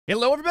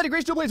Hello everybody,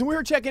 GrayStillPlays, and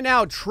we're checking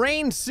out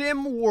Train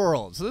Sim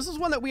World. So this is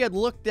one that we had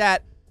looked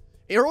at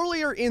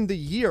earlier in the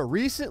year.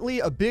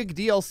 Recently, a big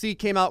DLC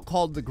came out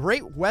called the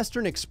Great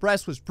Western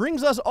Express, which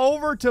brings us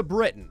over to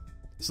Britain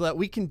so that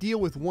we can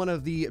deal with one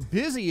of the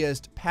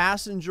busiest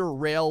passenger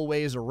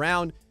railways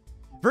around.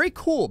 Very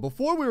cool.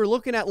 Before we were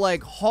looking at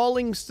like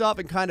hauling stuff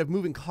and kind of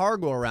moving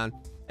cargo around,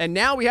 and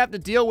now we have to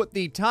deal with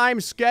the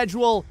time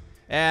schedule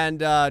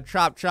and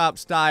chop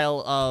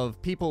style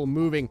of people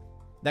moving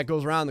that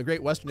goes around the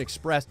Great Western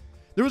Express.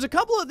 There was a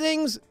couple of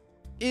things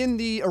in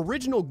the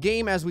original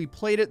game as we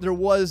played it. There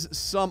was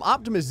some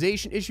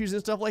optimization issues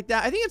and stuff like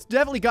that. I think it's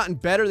definitely gotten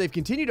better. They've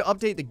continued to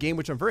update the game,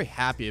 which I'm very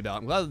happy about.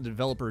 I'm glad the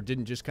developer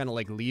didn't just kind of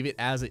like leave it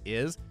as it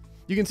is.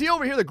 You can see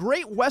over here, the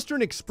Great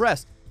Western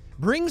Express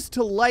brings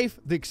to life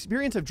the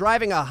experience of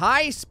driving a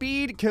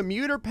high-speed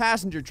commuter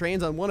passenger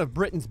trains on one of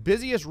Britain's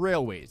busiest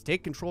railways.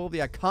 Take control of the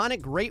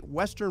iconic Great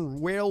Western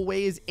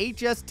Railways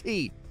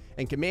HST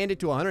and command it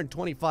to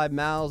 125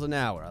 miles an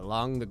hour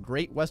along the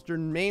Great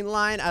Western Main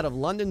Line out of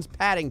London's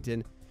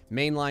Paddington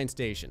Main Line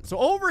Station. So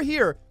over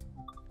here,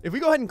 if we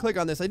go ahead and click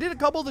on this, I did a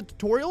couple of the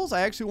tutorials.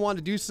 I actually wanted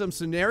to do some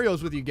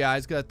scenarios with you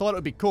guys because I thought it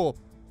would be cool.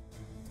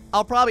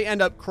 I'll probably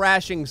end up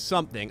crashing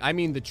something. I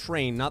mean the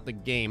train, not the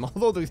game,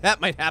 although that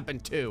might happen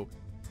too.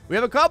 We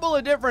have a couple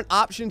of different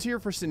options here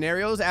for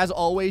scenarios. As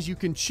always, you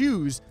can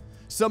choose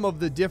some of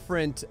the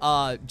different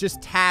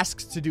just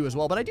tasks to do as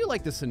well, but I do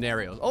like the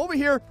scenarios. Over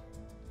here,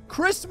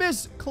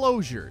 Christmas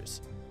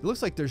closures. It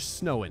looks like there's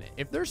snow in it.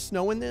 If there's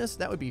snow in this,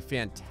 that would be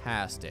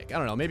fantastic. I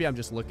don't know, maybe I'm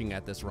just looking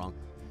at this wrong.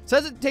 It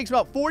says it takes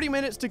about 40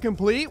 minutes to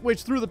complete,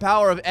 which through the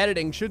power of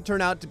editing should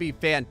turn out to be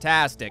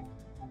fantastic.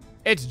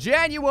 It's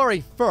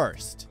January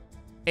 1st,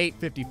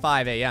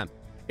 8:55 a.m.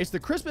 It's the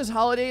Christmas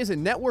holidays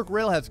and Network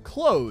Rail has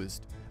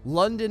closed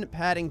London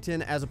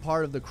Paddington as a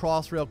part of the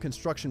Crossrail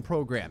construction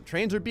program.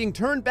 Trains are being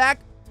turned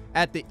back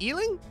at the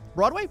Ealing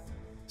Broadway.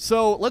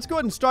 So let's go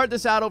ahead and start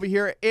this out over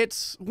here.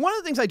 It's one of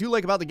the things I do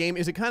like about the game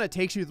is it kind of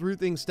takes you through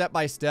things step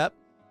by step.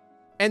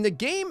 And the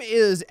game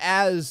is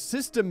as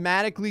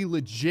systematically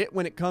legit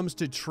when it comes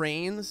to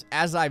trains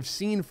as I've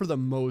seen for the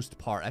most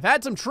part. I've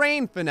had some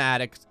train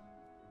fanatics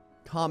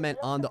comment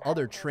on the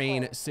other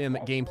train sim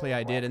gameplay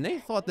I did, and they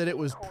thought that it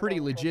was pretty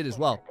legit as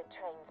well.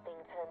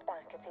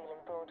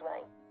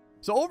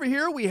 So over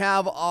here we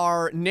have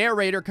our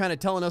narrator kind of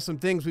telling us some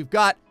things. We've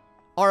got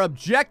our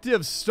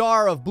objective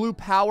star of blue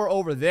power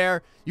over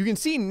there. You can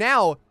see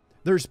now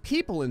there's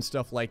people and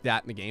stuff like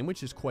that in the game,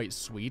 which is quite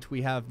sweet.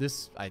 We have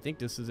this, I think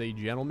this is a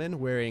gentleman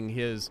wearing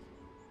his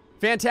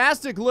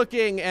fantastic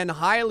looking and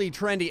highly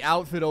trendy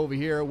outfit over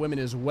here. Women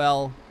as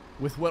well,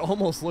 with what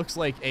almost looks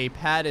like a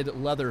padded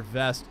leather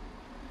vest.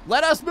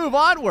 Let us move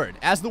onward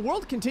as the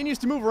world continues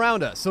to move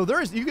around us. So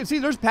you can see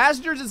there's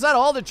passengers inside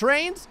all the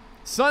trains.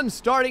 Sun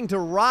starting to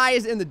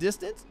rise in the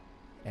distance.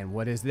 And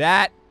what is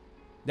that?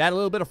 That a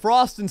little bit of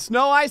frost and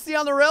snow I see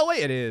on the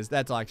railway? It is.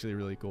 That's actually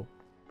really cool.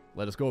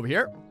 Let us go over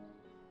here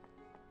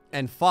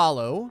and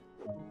follow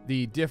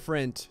the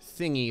different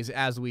thingies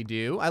as we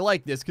do. I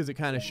like this because it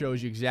kind of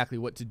shows you exactly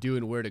what to do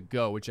and where to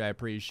go, which I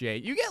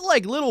appreciate. You get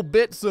like little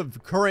bits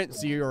of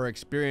currency or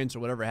experience or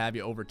whatever have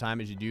you over time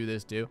as you do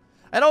this too.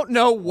 I don't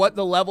know what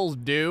the levels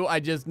do. I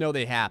just know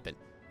they happen.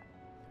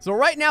 So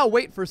right now,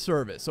 wait for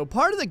service. So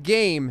part of the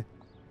game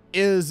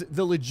is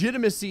the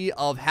legitimacy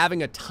of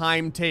having a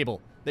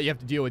timetable that you have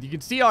to deal with. You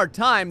can see our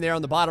time there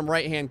on the bottom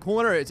right-hand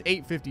corner. It's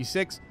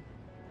 8:56.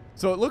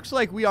 So it looks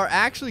like we are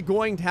actually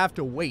going to have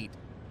to wait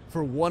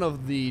for one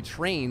of the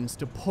trains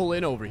to pull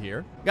in over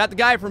here. Got the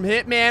guy from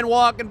Hitman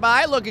walking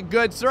by. Looking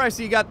good, sir. I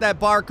see you got that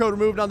barcode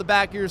removed on the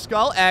back of your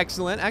skull.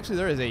 Excellent. Actually,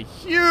 there is a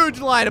huge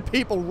line of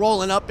people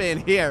rolling up in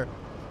here.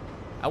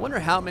 I wonder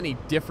how many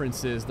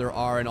differences there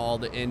are in all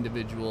the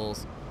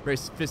individuals. Very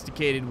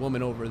sophisticated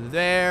woman over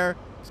there.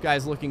 This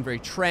guy's looking very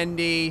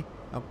trendy.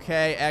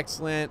 Okay,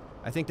 excellent.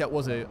 I think that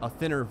was a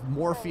thinner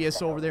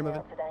Morpheus over there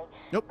moving.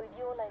 Nope. With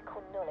your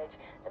local knowledge,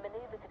 the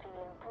maneuver to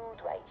Ealing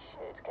Broadway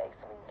should go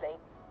smoothly.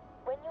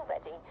 When you're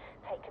ready,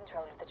 take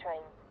control of the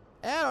train.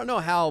 I don't know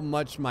how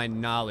much my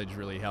knowledge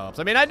really helps.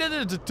 I mean, I did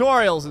the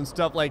tutorials and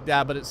stuff like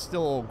that, but it's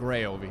still all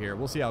gray over here.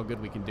 We'll see how good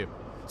we can do.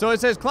 So it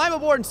says climb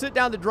aboard and sit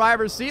down in the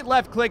driver's seat.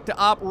 Left click to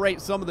operate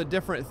some of the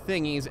different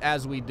thingies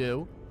as we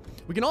do.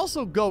 We can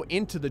also go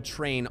into the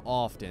train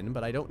often,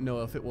 but I don't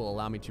know if it will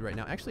allow me to right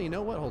now. Actually, you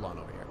know what? Hold on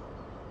over here.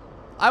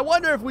 I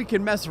wonder if we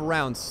can mess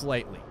around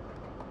slightly.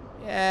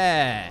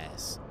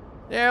 Yes.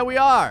 There we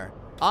are.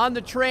 On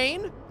the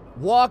train,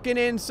 walking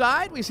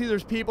inside. We see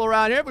there's people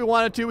around here. If we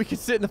wanted to, we could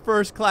sit in the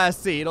first class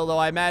seat, although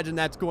I imagine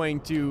that's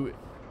going to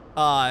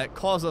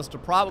cause us to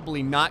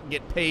probably not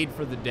get paid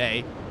for the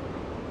day.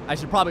 I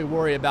should probably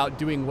worry about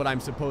doing what I'm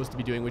supposed to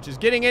be doing, which is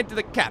getting into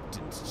the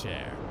captain's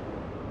chair.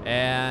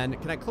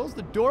 And can I close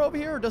the door over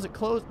here, or does it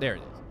close? There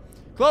it is.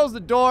 Close the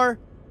door,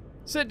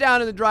 sit down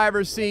in the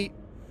driver's seat,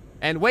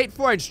 and wait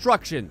for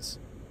instructions.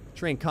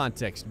 Train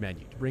context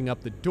menu. To bring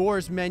up the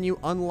doors menu,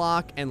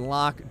 unlock and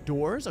lock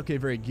doors. Okay,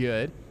 very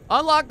good.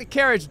 Unlock the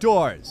carriage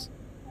doors.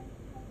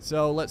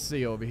 So let's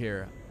see over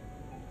here.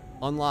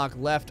 Unlock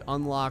left,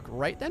 unlock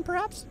right then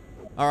perhaps?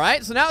 All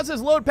right, so now it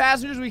says load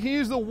passengers. We can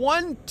use the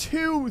 1,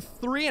 2,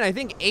 3, and I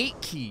think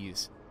 8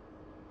 keys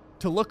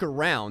to look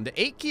around.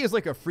 The 8 key is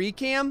like a free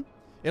cam.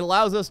 It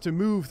allows us to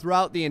move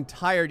throughout the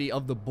entirety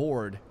of the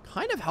board,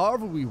 kind of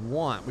however we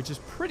want, which is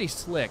pretty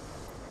slick.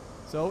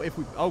 So if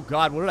we, oh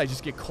God, what did I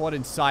just get caught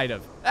inside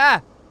of?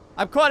 Ah,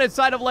 I'm caught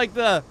inside of like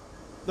the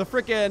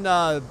frickin',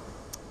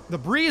 the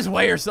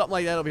breezeway or something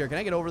like that over here. Can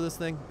I get over this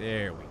thing?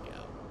 There we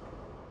go.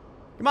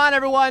 Come on,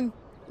 everyone.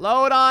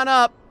 Load on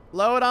up.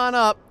 Load on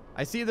up.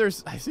 I see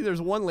there's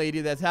one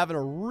lady that's having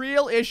a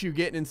real issue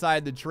getting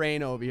inside the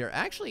train over here.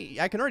 Actually,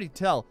 I can already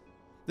tell.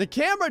 The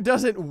camera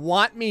doesn't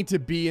want me to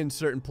be in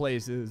certain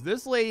places.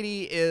 This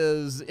lady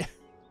is...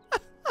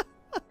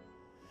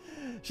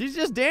 she's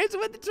just dancing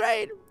with the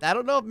train. I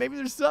don't know if maybe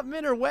there's something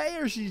in her way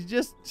or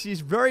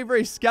she's very,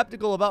 very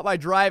skeptical about my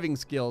driving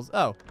skills.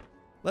 Oh,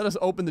 let us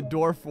open the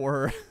door for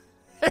her.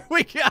 There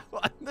we go.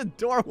 The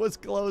door was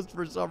closed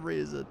for some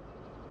reason.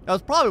 That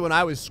was probably when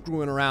I was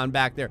screwing around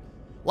back there.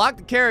 Lock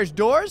the carriage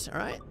doors. All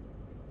right.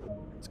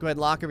 Let's go ahead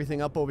and lock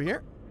everything up over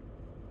here.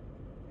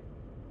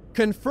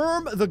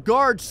 Confirm the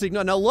guard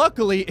signal. Now,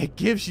 luckily, it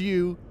gives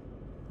you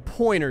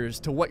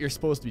pointers to what you're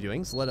supposed to be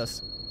doing. So let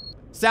us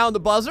sound the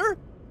buzzer.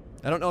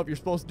 I don't know if you're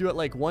supposed to do it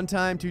like 1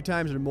 time, 2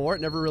 times, or more.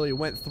 It never really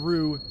went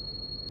through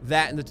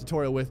that in the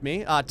tutorial with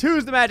me. 2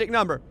 is the magic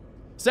number.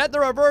 Set the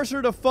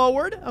reverser to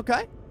forward.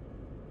 Okay.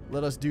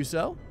 Let us do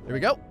so. There we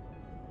go.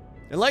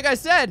 And like I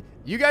said,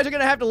 you guys are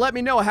going to have to let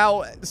me know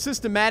how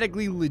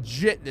systematically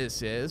legit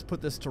this is.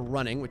 Put this to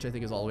running, which I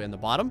think is all the way on the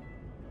bottom.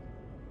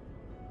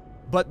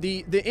 But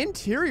the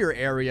interior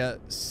area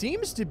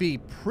seems to be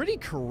pretty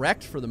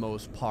correct for the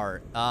most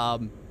part. I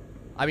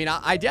mean,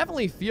 I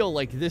definitely feel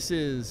like this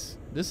is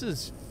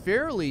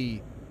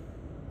fairly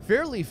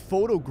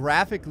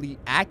photographically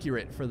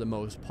accurate for the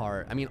most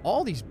part. I mean,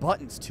 all these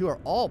buttons too are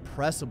all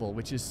pressable,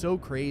 which is so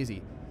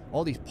crazy.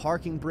 All these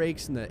parking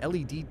brakes and the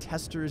LED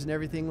testers and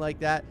everything like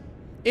that.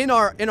 In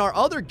our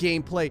other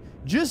gameplay,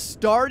 just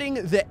starting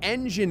the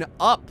engine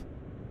up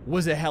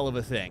was a hell of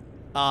a thing.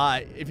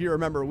 If you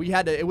remember,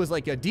 it was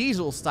like a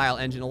diesel style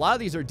engine. A lot of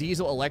these are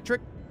diesel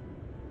electric,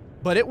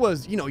 but it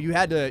was, you know, you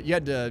had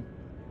to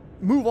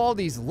move all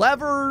these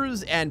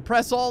levers and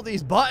press all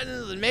these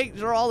buttons and make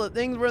sure all the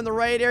things were in the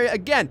right area.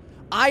 Again,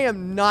 I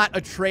am not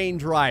a train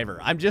driver.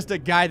 I'm just a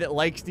guy that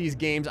likes these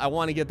games. I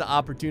want to get the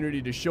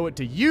opportunity to show it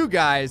to you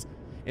guys,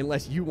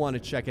 unless you want to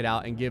check it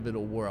out and give it a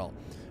whirl.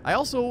 I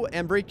also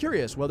am very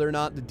curious whether or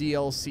not the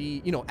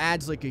DLC, you know,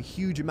 adds like a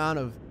huge amount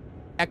of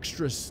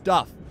extra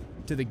stuff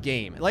to the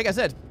game. Like I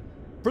said,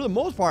 for the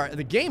most part,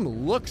 the game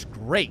looks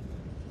great.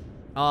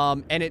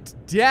 And it's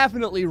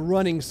definitely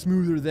running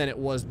smoother than it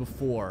was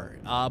before.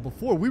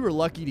 Before, we were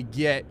lucky to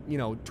get, you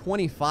know,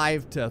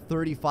 25 to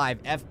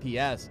 35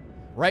 FPS.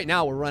 Right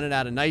now, we're running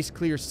at a nice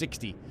clear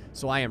 60.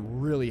 So I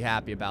am really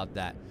happy about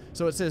that.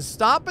 So it says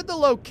stop at the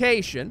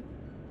location,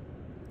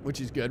 which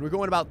is good. We're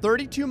going about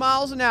 32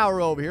 miles an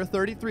hour over here,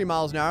 33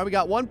 miles an hour. We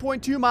got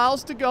 1.2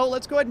 miles to go.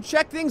 Let's go ahead and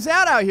check things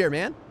out here,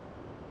 man.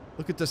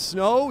 Look at the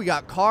snow. We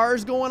got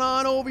cars going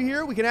on over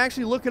here. We can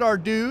actually look at our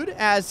dude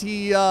as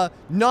he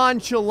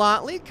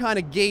nonchalantly kind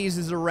of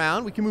gazes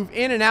around. We can move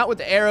in and out with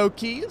the arrow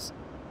keys.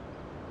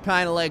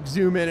 Kind of like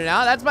zoom in and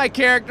out. That's my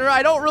character.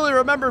 I don't really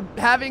remember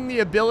having the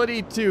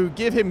ability to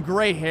give him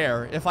gray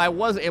hair. If I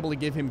was able to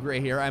give him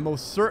gray hair, I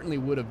most certainly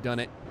would have done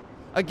it.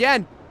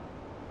 Again,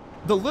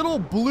 the little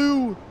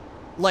blue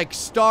like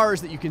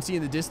stars that you can see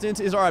in the distance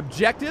is our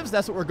objectives.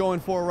 That's what we're going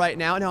for right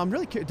now. Now, I'm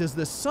really curious. Does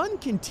the sun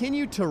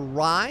continue to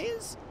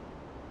rise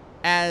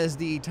as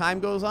the time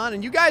goes on?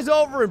 And you guys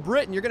over in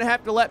Britain, you're going to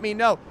have to let me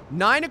know.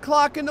 9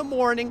 o'clock in the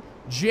morning,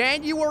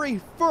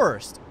 January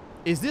 1st.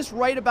 Is this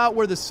right about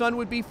where the sun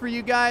would be for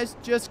you guys?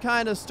 Just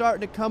kind of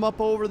starting to come up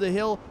over the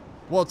hill.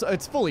 Well,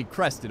 it's fully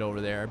crested over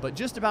there, but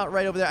just about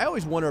right over there. I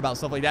always wonder about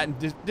stuff like that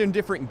in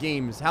different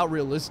games, how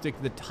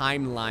realistic the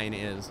timeline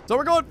is. So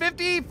we're going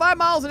 55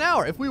 miles an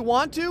hour. If we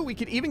want to, we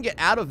could even get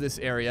out of this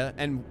area,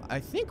 and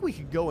I think we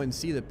could go and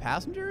see the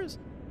passengers.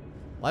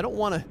 Well, I don't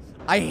want to.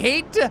 I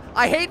hate to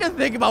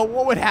think about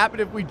what would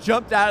happen if we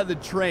jumped out of the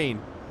train.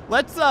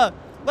 Let's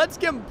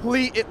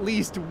complete at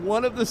least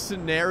one of the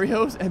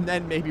scenarios, and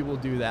then maybe we'll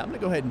do that. I'm gonna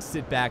go ahead and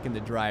sit back in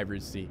the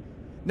driver's seat.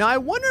 Now, I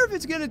wonder if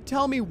it's going to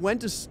tell me when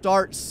to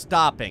start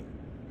stopping.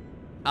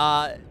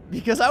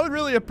 Because I would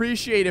really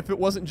appreciate if it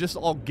wasn't just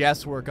all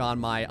guesswork on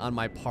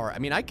my part. I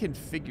mean, I can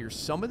figure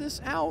some of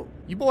this out.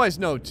 You boys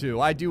know, too,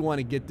 I do want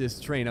to get this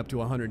train up to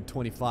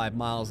 125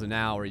 miles an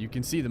hour. You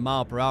can see the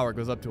mile per hour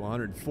goes up to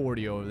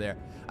 140 over there.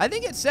 I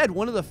think it said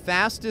one of the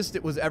fastest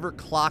it was ever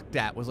clocked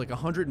at was like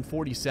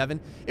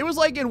 147. It was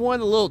like in one of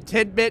the little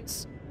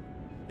tidbits,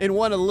 in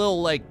one of the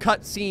little, like,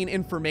 cutscene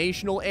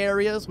informational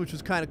areas, which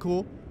was kind of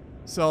cool.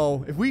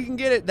 So, if we can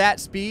get it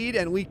that speed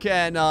and we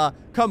can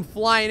come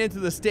flying into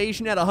the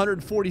station at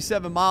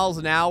 147 miles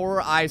an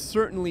hour, I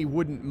certainly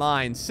wouldn't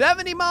mind.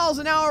 70 miles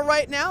an hour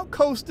right now,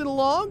 coasting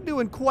along,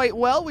 doing quite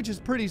well, which is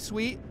pretty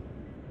sweet.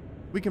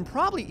 We can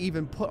probably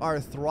even put our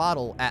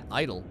throttle at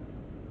idle,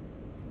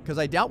 because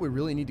I doubt we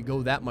really need to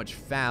go that much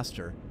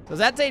faster. Does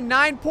that say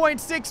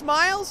 9.6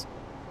 miles?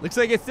 Looks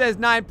like it says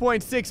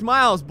 9.6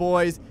 miles,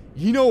 boys.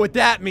 You know what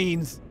that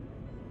means.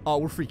 Oh,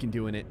 we're freaking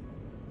doing it.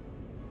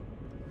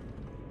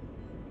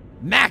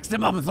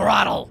 Maximum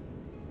throttle.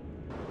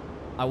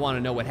 I want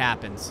to know what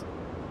happens.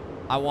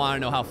 I want to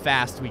know how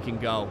fast we can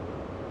go.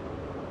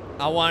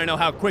 I want to know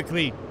how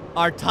quickly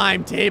our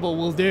timetable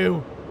will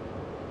do.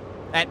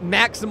 At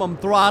maximum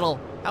throttle.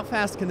 How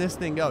fast can this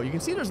thing go? You can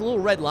see there's a little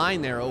red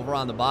line there over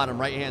on the bottom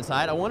right-hand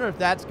side. I wonder if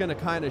that's going to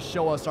kind of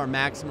show us our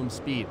maximum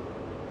speed.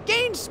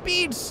 Gain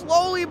speed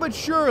slowly but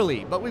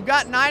surely, but we've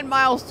got 9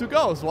 miles to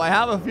go, so I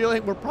have a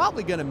feeling we're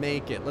probably going to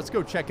make it. Let's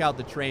go check out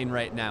the train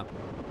right now.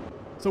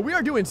 So we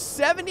are doing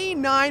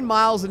 79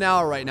 miles an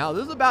hour right now.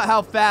 This is about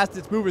how fast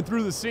it's moving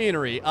through the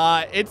scenery.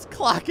 It's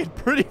clocking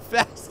pretty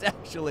fast,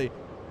 actually.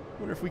 I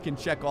wonder if we can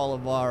check all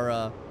of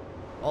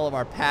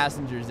our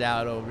passengers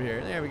out over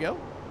here. There we go.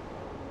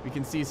 We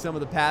can see some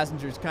of the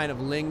passengers kind of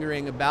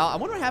lingering about. I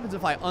wonder what happens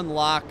if I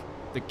unlock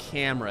the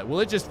camera. Will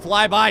it just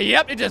fly by?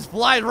 Yep, it just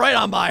flies right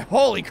on by.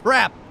 Holy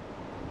crap.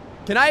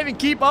 Can I even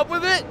keep up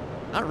with it?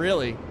 Not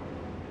really.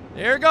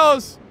 There it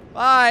goes.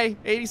 Bye.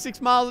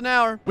 86 miles an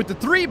hour. With the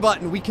 3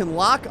 button, we can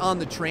lock on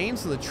the train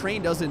so the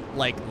train doesn't,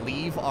 like,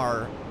 leave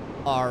our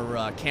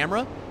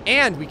camera.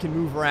 And we can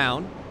move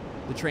around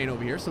the train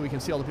over here so we can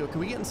see all the people.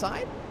 Can we get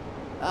inside?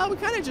 We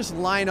kind of just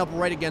line up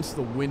right against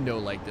the window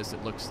like this,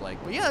 it looks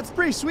like. But yeah, it's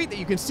pretty sweet that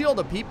you can see all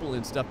the people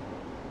and stuff.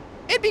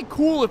 It'd be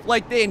cool if,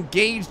 like, they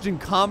engaged in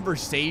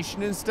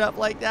conversation and stuff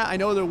like that. I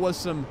know there was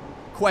some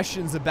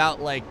questions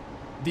about, like,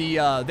 the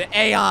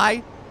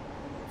AI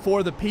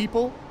for the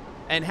people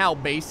and how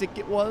basic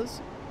it was.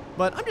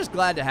 But I'm just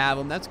glad to have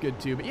them. That's good,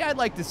 too. But yeah, I'd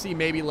like to see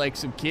maybe, like,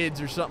 some kids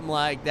or something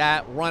like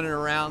that running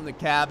around the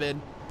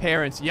cabin.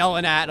 Parents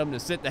yelling at them to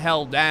sit the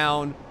hell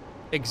down,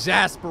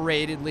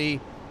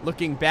 exasperatedly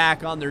looking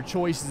back on their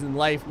choices in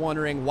life,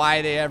 wondering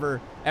why they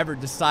ever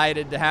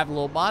decided to have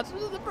little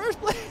monsters in the first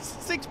place.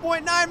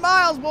 6.9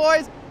 miles,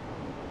 boys.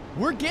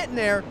 We're getting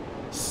there.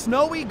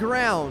 Snowy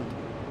ground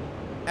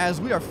as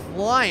we are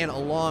flying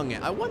along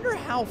it. I wonder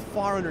how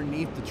far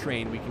underneath the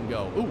train we can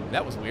go. Ooh,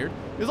 that was weird.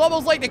 It was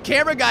almost like the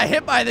camera got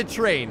hit by the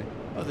train.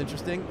 That was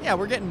interesting. Yeah,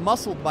 we're getting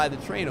muscled by the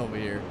train over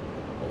here.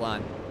 Hold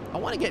on. I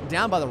want to get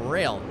down by the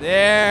rail.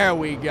 There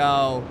we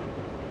go.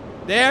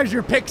 There's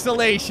your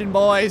pixelation,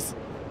 boys.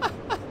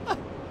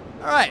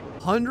 All right,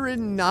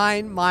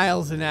 109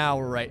 miles an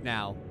hour right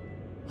now.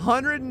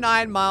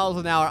 109 miles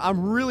an hour.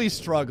 I'm really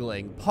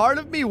struggling. Part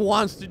of me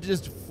wants to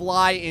just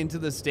fly into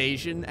the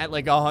station at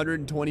like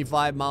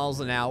 125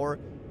 miles an hour.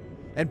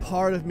 And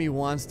part of me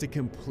wants to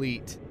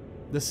complete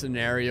the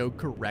scenario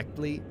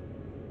correctly.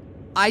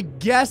 I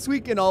guess we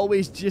can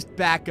always just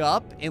back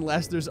up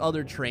unless there's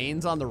other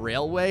trains on the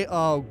railway.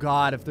 Oh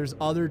God, if there's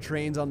other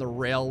trains on the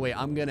railway,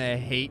 I'm gonna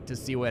hate to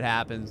see what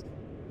happens.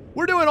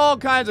 We're doing all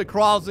kinds of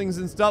crossings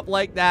and stuff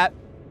like that.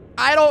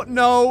 I don't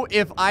know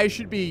if I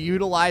should be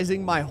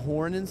utilizing my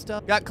horn and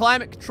stuff. Got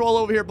climate control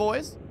over here,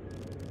 boys.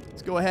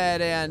 Let's go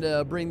ahead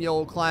and bring the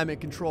old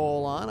climate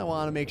control on. I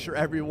want to make sure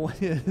everyone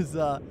is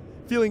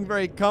feeling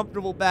very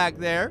comfortable back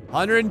there.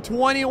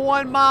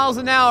 121 miles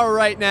an hour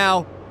right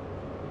now.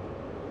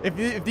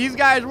 If these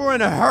guys were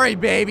in a hurry,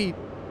 baby,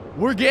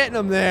 we're getting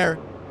them there.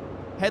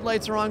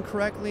 Headlights are on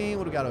correctly.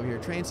 What do we got over here?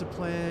 Train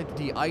supply,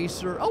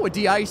 de-icer. Oh, a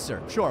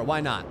de-icer. Sure,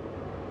 why not?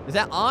 Is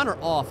that on or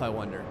off, I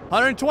wonder?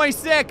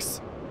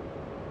 126.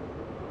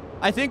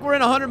 I think we're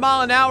in a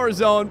 100-mile-an-hour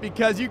zone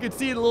because you can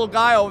see the little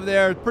guy over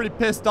there pretty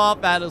pissed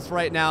off at us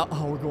right now.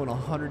 Oh, we're going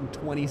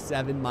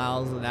 127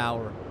 miles an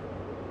hour.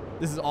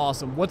 This is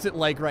awesome. What's it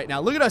like right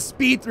now? Look at us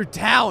speed through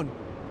town.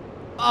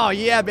 Oh,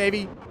 yeah,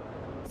 baby.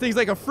 This thing's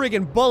like a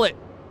friggin' bullet.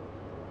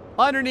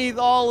 Underneath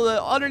all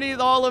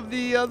of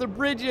the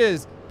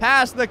bridges,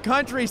 past the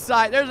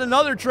countryside. There's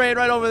another train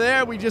right over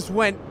there. We just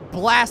went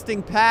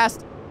blasting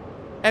past.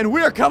 And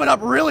we're coming up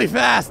really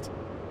fast.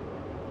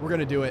 We're going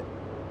to do it.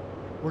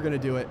 We're going to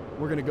do it.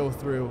 We're going to go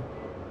through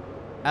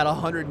at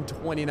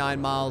 129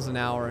 miles an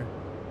hour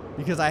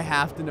because I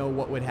have to know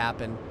what would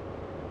happen.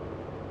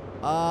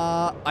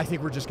 I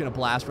think we're just going to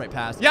blast right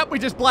past. Yep, we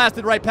just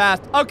blasted right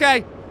past.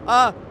 Okay.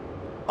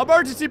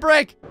 Emergency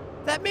brake.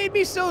 That made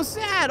me so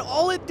sad.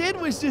 All it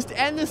did was just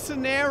end the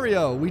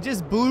scenario. We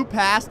just blew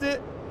past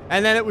it,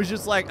 and then it was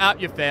just like, oh,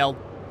 you failed.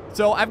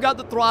 So I've got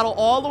the throttle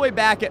all the way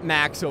back at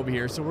max over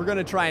here, so we're going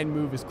to try and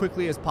move as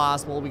quickly as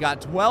possible. We got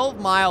 12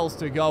 miles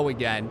to go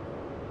again.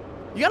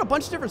 You got a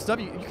bunch of different stuff.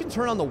 You can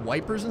turn on the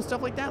wipers and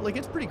stuff like that. Like,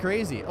 it's pretty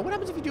crazy. Oh, what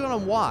happens if you do it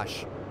on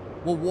wash?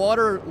 Will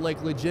water,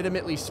 like,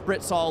 legitimately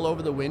spritz all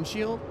over the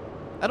windshield?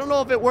 I don't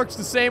know if it works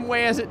the same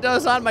way as it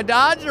does on my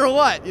Dodge or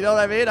what. You know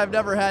what I mean? I've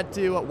never had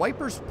to.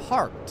 Wipers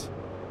parked.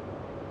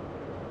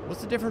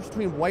 What's the difference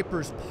between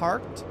wipers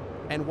parked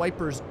and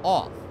wipers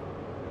off?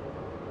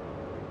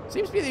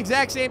 Seems to be the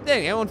exact same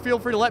thing. Anyone feel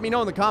free to let me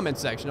know in the comments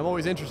section. I'm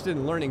always interested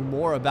in learning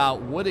more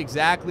about what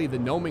exactly the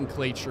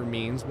nomenclature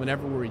means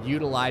whenever we're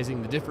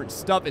utilizing the different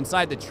stuff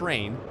inside the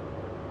train.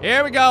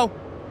 Here we go.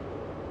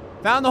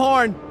 Found the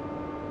horn.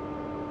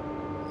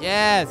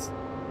 Yes.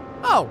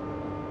 Oh.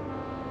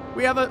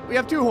 We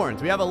have two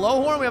horns. We have a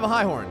low horn, we have a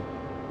high horn.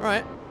 All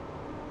right.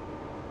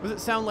 What does it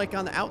sound like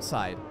on the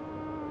outside?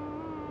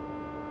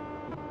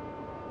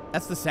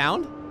 That's the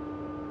sound?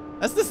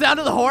 That's the sound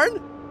of the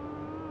horn?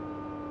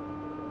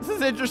 This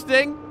is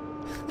interesting.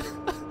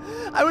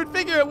 I would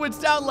figure it would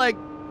sound like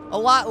a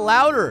lot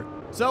louder.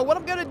 So what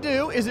I'm gonna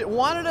do is it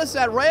wanted us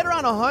at right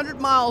around 100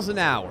 miles an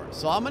hour.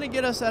 So I'm gonna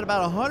get us at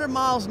about 100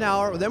 miles an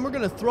hour. Then we're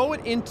gonna throw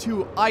it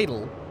into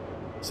idle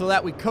so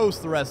that we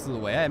coast the rest of the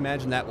way. I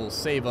imagine that will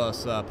save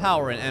us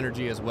power and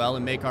energy as well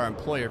and make our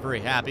employer very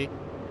happy.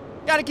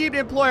 Gotta keep the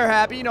employer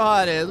happy, you know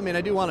how it is. I mean,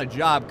 I do want a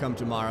job come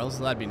tomorrow,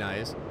 so that'd be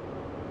nice.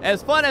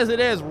 As fun as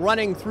it is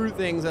running through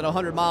things at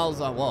 100 miles,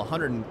 well,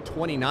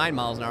 129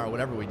 miles an hour,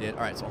 whatever we did.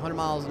 All right, so 100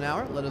 miles an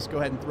hour. Let us go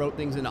ahead and throw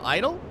things into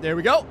idle. There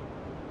we go. You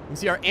can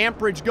see our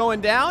amperage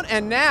going down,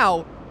 and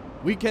now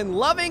we can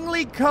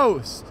lovingly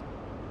coast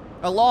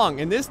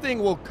along. And this thing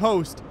will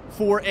coast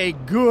for a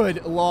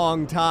good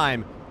long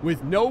time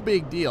with no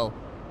big deal.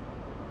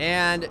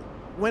 And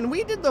when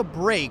we did the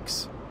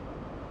brakes,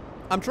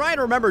 I'm trying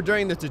to remember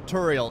during the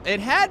tutorial, it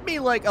had me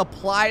like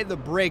apply the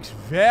brakes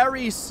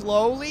very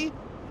slowly.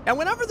 And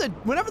whenever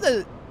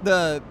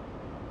the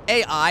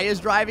AI is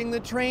driving the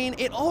train,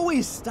 it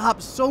always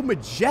stops so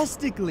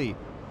majestically.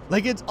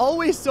 Like, it's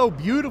always so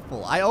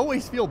beautiful. I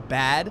always feel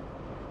bad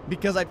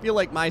because I feel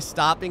like my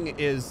stopping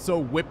is so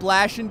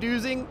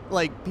whiplash-inducing.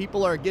 Like,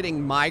 people are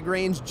getting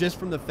migraines just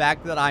from the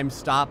fact that I'm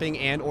stopping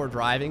and or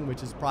driving,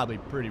 which is probably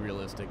pretty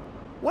realistic.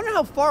 Wonder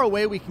how far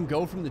away we can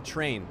go from the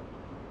train.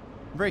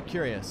 I'm very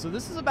curious. So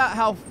this is about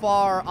how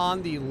far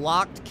on the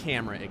locked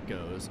camera it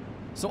goes.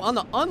 So on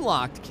the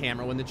unlocked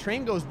camera, when the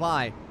train goes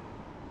by,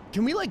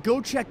 can we, like,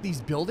 go check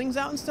these buildings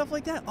out and stuff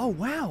like that? Oh,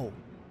 wow.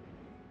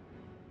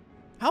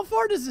 How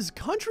far does this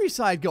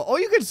countryside go? Oh,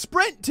 you can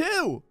sprint,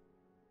 too.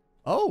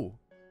 Oh.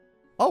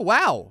 Oh,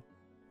 wow.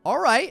 All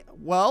right.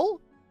 Well,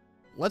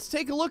 let's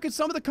take a look at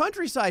some of the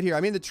countryside here.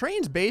 I mean, the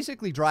train's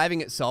basically driving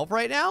itself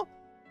right now.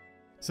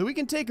 So we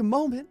can take a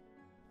moment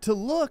to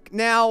look.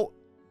 Now,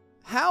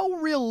 how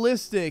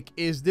realistic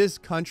is this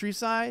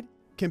countryside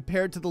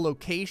compared to the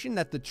location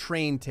that the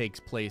train takes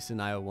place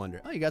in, I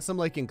wonder? Oh, you got some,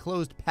 like,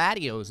 enclosed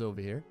patios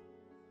over here.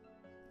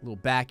 Little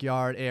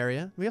backyard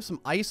area. We have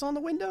some ice on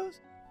the windows?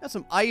 Got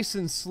some ice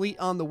and sleet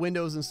on the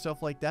windows and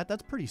stuff like that.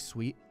 That's pretty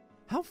sweet.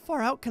 How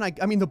far out can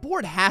I mean, the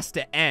board has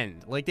to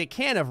end. Like, they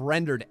can't have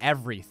rendered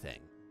everything,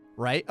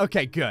 right?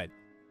 Okay, good.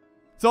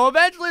 So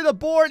eventually the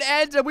board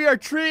ends and we are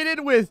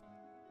treated with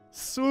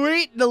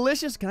sweet,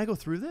 delicious... Can I go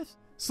through this?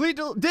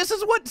 This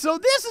is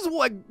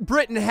what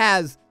Britain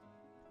has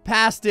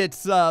past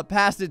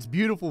its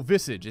beautiful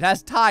visage. It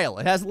has tile.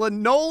 It has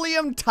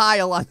linoleum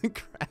tile on the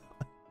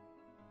ground.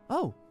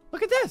 Oh,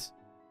 look at this.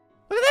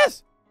 Look at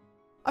this.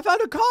 I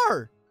found a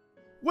car.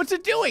 What's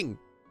it doing?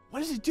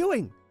 What is it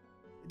doing?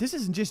 This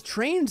isn't just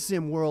train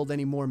sim world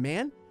anymore,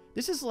 man.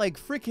 This is like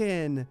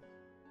freaking,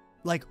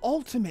 like,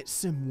 ultimate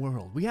sim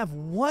world. We have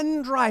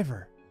one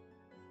driver.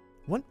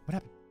 What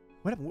happened?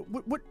 What happened?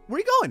 Where are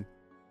you going?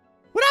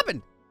 What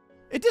happened?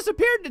 It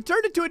disappeared and it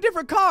turned into a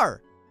different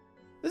car.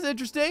 This is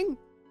interesting.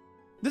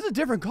 This is a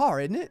different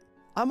car, isn't it?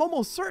 I'm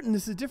almost certain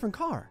this is a different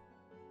car.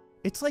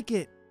 It's like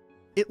it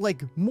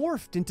like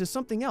morphed into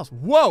something else.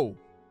 Whoa!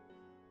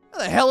 What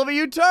the hell of a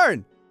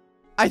U-turn?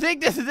 I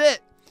think this is it.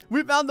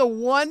 We found the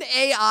one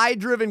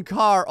AI-driven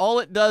car. All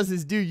it does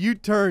is do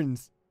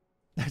U-turns.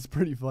 That's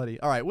pretty funny.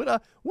 All right,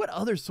 what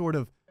other sort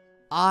of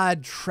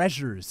odd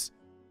treasures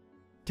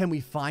can we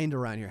find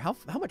around here? How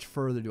much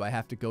further do I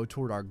have to go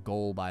toward our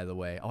goal, by the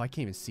way? Oh, I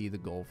can't even see the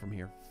goal from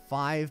here.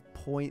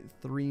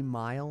 5.3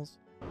 miles.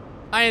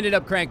 I ended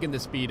up cranking the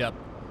speed up.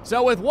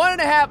 So with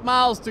 1.5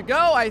 miles to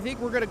go, I think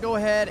we're going to go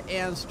ahead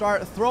and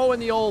start throwing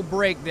the old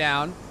brake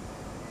down.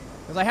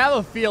 Because I have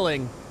a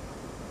feeling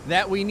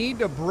that we need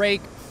to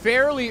brake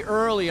fairly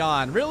early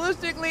on.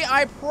 Realistically,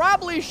 I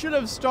probably should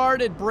have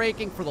started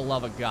braking, for the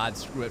love of God,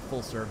 screw it,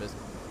 full service.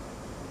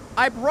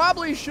 I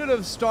probably should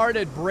have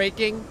started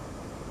braking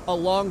a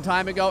long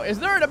time ago. Is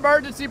there an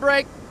emergency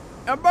brake?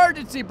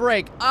 Emergency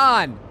brake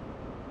on.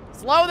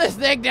 Slow this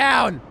thing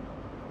down.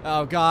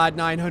 Oh God,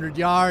 900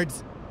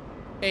 yards,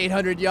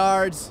 800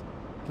 yards.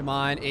 Come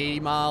on, 80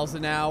 miles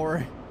an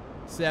hour,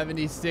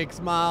 76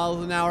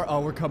 miles an hour.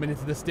 Oh, we're coming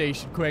into the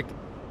station quick.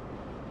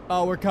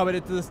 Oh, we're coming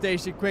into the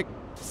station quick.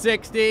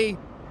 60.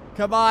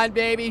 Come on,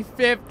 baby.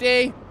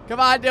 50. Come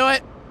on, do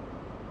it.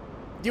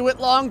 Do it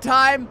long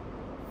time.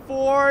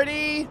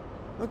 40.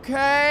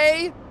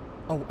 Okay.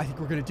 Oh, I think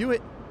we're going to do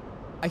it.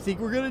 I think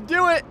we're going to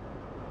do it.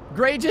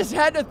 Gray just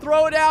had to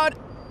throw down.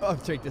 Oh,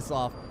 take this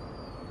off.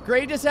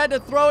 Gray just had to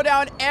throw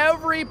down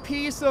every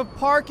piece of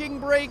parking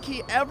brake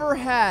he ever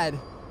had.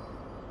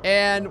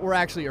 And we're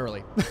actually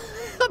early.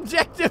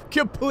 Objective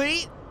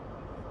complete.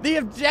 The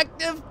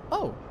objective.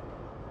 Oh.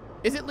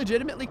 Is it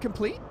legitimately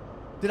complete?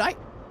 Did I?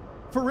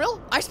 For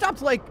real? I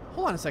stopped like,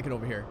 hold on a second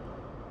over here.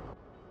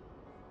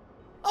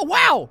 Oh,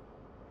 wow.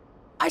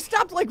 I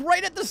stopped like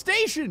right at the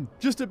station.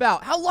 Just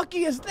about. How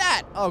lucky is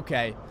that?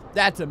 Okay.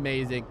 That's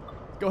amazing.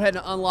 Go ahead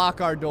and unlock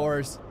our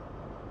doors.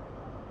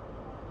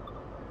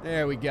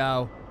 There we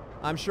go.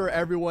 I'm sure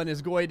everyone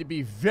is going to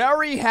be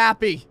very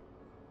happy.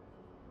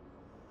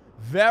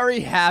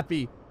 Very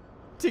happy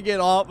to get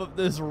off of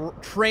this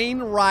train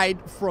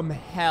ride from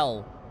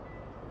hell.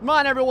 Come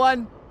on,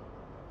 everyone.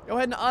 Go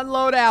ahead and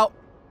unload out.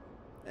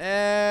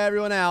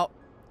 Everyone out.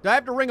 Do I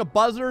have to ring a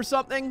buzzer or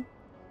something?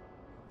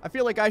 I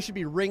feel like I should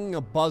be ringing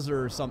a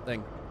buzzer or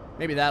something.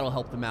 Maybe that'll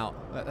help them out.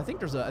 I think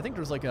there's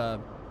like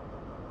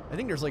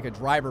a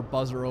driver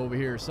buzzer over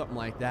here or something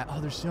like that.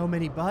 Oh, there's so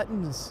many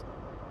buttons.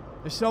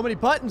 There's so many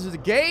buttons. There's a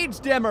gauge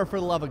dimmer, for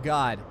the love of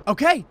God.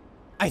 Okay,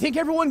 I think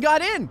everyone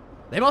got in.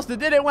 They must have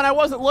did it when I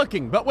wasn't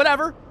looking, but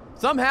whatever.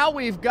 Somehow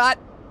we've got,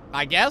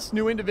 I guess,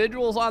 new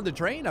individuals on the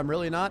train. I'm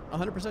really not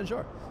 100%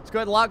 sure. Let's go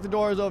ahead and lock the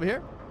doors over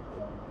here.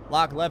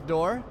 Lock left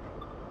door.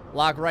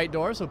 Lock right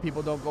door so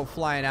people don't go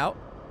flying out.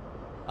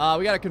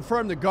 We got to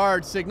confirm the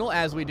guard signal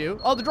as we do.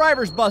 Oh, the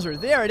driver's buzzer.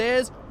 There it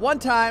is. 1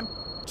 time,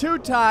 2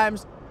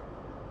 times.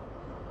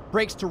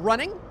 Brakes to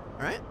running.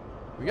 All right.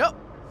 Here we go.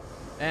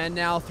 And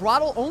now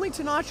throttle only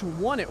to notch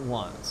 1 at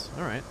once.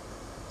 All right.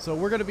 So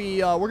we're gonna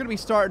be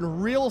starting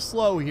real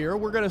slow here.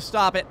 We're gonna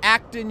stop at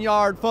Acton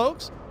Yard,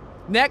 folks.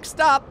 Next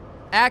stop,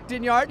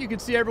 Acton Yard. You can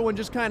see everyone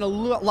just kind of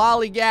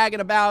lollygagging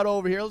about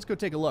over here. Let's go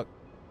take a look.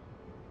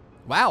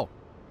 Wow.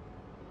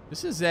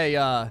 This is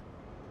a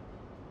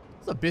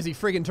busy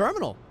friggin'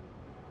 terminal.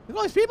 Look at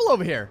all these people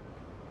over here.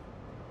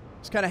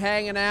 Just kind of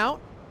hanging out,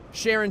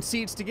 sharing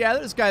seats together.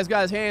 This guy's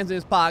got his hands in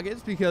his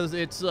pockets because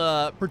it's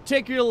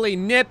particularly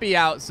nippy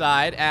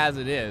outside as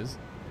it is.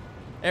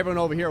 Everyone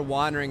over here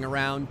wandering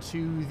around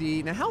to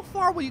the... Now, how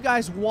far will you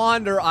guys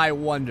wander, I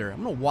wonder?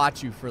 I'm going to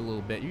watch you for a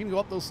little bit. You can go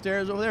up those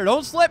stairs over there.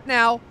 Don't slip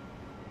now.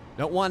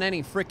 Don't want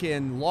any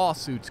frickin'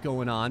 lawsuits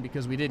going on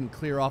because we didn't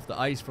clear off the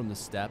ice from the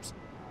steps.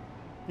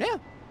 Yeah,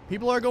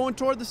 people are going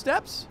toward the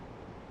steps.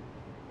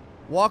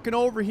 Walking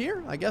over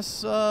here. I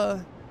guess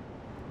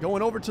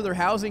going over to their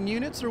housing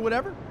units or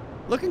whatever.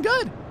 Looking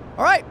good.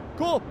 All right,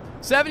 cool.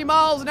 70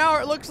 miles an hour,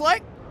 it looks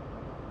like.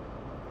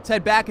 Let's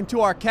head back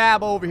into our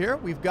cab over here.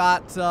 We've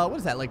got, what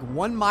is that, like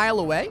 1 mile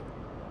away?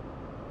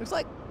 Looks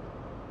like,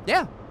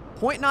 yeah,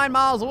 0.9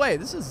 miles away.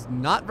 This is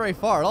not very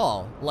far at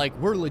all. Like,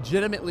 we're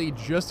legitimately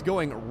just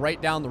going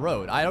right down the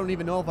road. I don't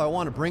even know if I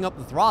want to bring up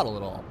the throttle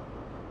at all.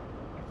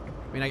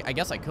 I mean, I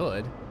guess I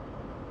could.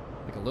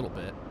 Like a little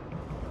bit.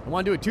 I don't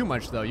want to do it too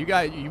much, though. You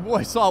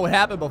boys saw what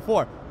happened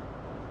before.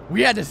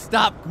 We had to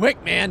stop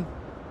quick, man.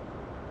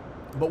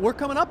 But we're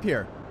coming up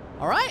here.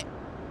 All right.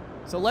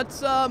 So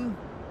let's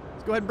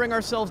go ahead and bring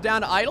ourselves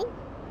down to idle.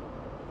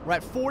 We're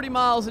at 40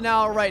 miles an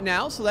hour right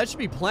now, so that should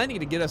be plenty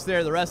to get us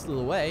there the rest of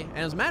the way. And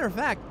as a matter of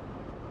fact,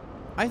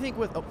 I think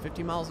with... Oh,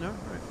 50 miles an hour.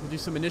 All right. We'll do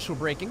some initial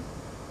braking.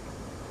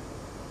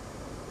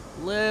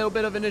 Little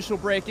bit of initial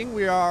braking.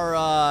 We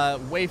are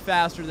way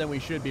faster than we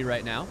should be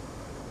right now.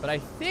 But I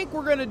think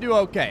we're going to do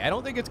okay. I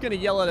don't think it's going to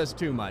yell at us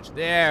too much.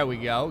 There we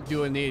go.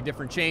 Doing the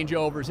different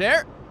changeovers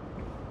here.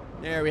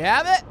 There we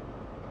have it.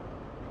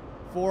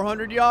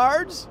 400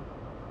 yards.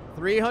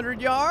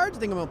 300 yards. I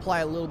think I'm going to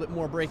apply a little bit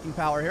more braking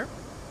power here.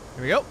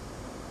 Here we go.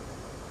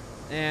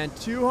 And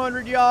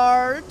 200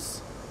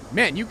 yards.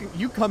 Man,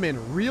 you come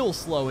in real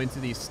slow into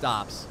these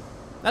stops.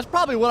 That's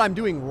probably what I'm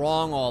doing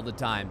wrong all the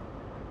time.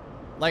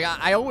 Like,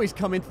 I always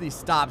come into these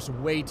stops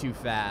way too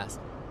fast.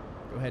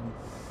 Go ahead and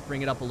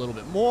bring it up a little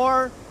bit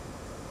more.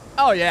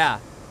 Oh, yeah.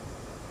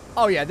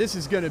 Oh, yeah, this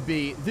is gonna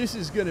be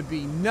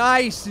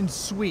nice and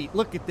sweet.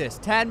 Look at this.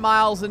 10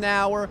 miles an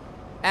hour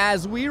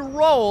as we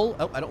roll.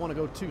 Oh, I don't want to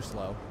go too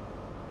slow.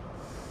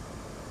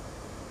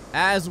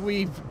 As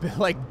we,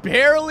 like,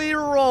 barely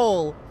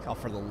roll. Oh,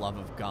 for the love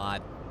of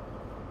God.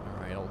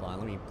 All right, hold on.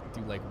 Let me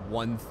do, like,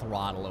 1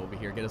 throttle over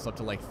here. Get us up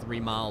to, like, 3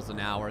 miles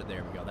an hour.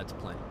 There we go. That's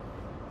plenty.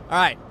 All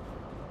right.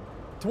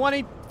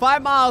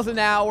 25 miles an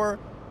hour.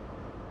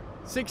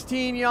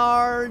 16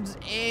 yards.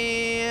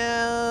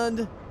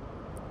 And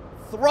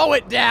throw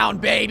it down,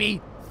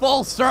 baby.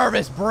 Full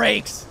service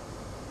brakes.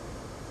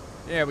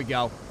 There we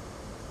go.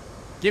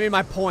 Give me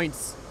my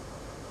points.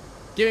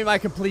 Give me my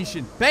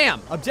completion.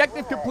 Bam!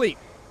 Objective complete.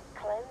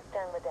 Close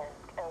down the desk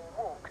and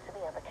walk to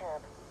the other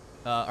cab.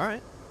 All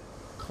right.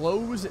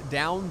 Close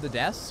down the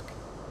desk.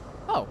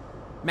 Oh,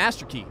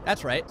 master key.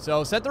 That's right.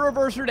 So set the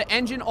reverser to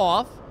engine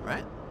off.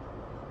 Right.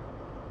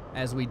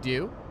 As we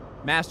do.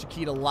 Master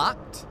key to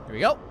locked. Here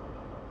we go.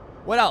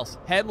 What else?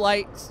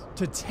 Headlights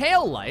to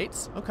tail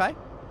lights. Okay.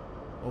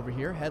 Over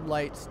here,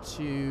 headlights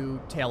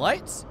to tail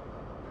lights.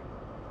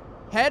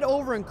 Head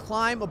over and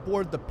climb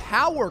aboard the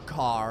power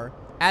car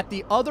at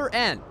the other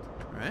end.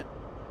 All right.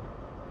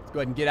 Let's go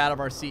ahead and get out of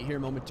our seat here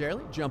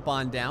momentarily. Jump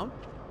on down.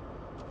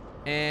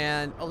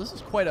 And oh, this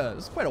is quite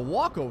a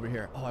walk over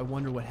here. Oh, I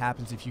wonder what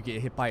happens if you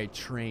get hit by a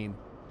train.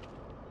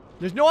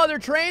 There's no other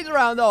trains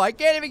around though. I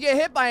can't even get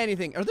hit by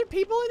anything. Are there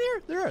people in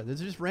here? There are.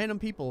 There's just random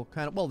people,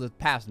 kind of. Well, the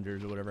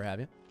passengers or whatever have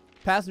you.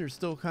 Passengers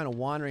still kind of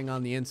wandering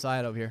on the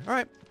inside over here. All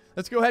right,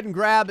 let's go ahead and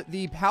grab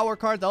the power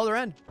car at the other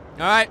end. All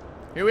right,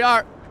 here we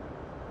are.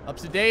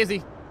 Ups to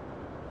Daisy.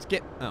 Let's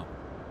get. Oh,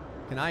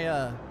 can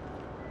I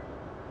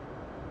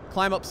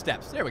climb up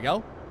steps? There we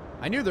go.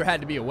 I knew there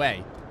had to be a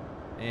way.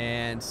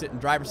 And sit in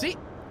driver's seat.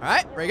 All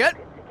right, very good.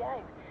 Good to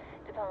go.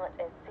 Depart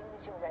as soon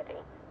as you're ready.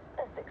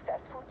 A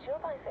successful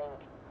job, I think.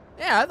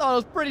 Yeah, I thought it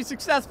was pretty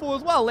successful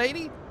as well,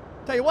 lady.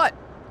 Tell you what,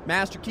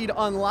 master key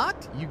to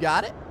unlocked. You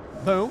got it.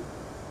 Boom.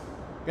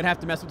 Gonna have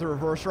to mess with the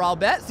reverser, I'll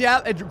bet. See,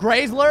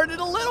 Gray's learned it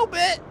a little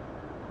bit.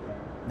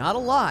 Not a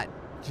lot.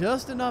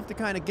 Just enough to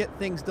kind of get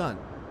things done.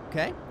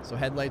 Okay, so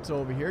headlights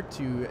over here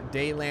to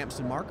day lamps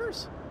and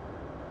markers.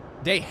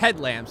 Day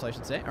headlamps, I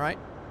should say. All right,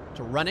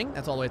 to running.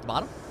 That's all the way at the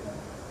bottom.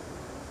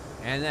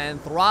 And then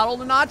throttle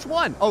to notch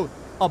 1. Oh,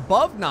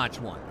 above notch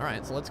 1. All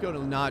right, so let's go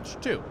to notch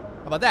 2.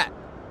 How about that?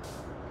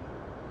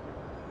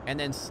 And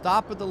then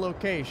stop at the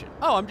location.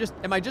 Oh,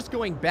 am I just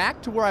going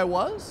back to where I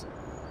was?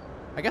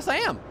 I guess I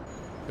am.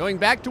 Going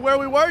back to where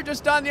we were,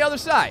 just on the other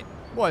side.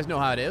 Boys know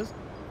how it is.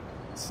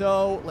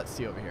 So, let's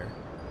see over here.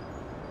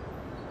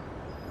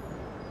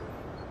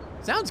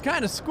 Sounds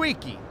kind of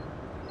squeaky.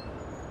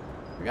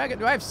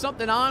 Do I have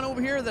something on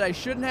over here that I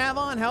shouldn't have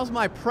on? How's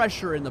my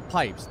pressure in the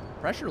pipes?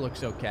 Pressure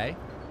looks okay.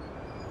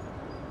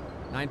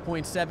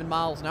 9.7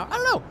 miles an hour. I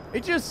don't know.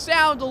 It just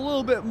sounds a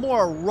little bit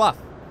more rough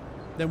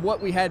than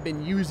what we had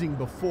been using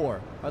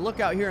before. If I look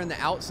out here on the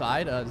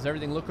outside, does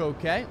everything look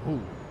okay?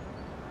 Ooh.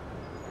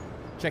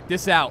 Check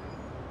this out.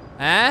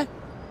 Huh?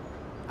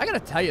 I gotta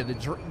tell you,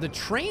 the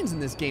trains in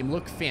this game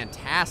look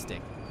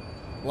fantastic.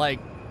 Like,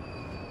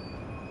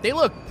 they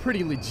look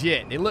pretty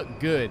legit. They look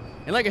good.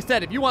 And like I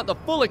said, if you want the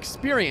full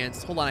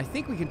experience, hold on, I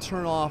think we can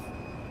turn off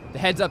the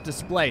heads-up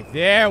display.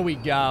 There we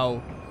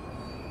go.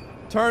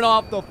 Turn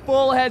off the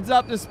full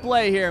heads-up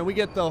display here, and we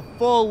get the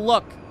full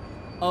look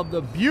of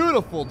the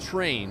beautiful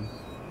train.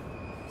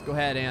 Let's go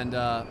ahead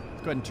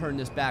and turn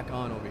this back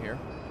on over here.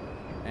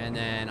 And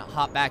then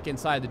hop back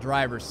inside the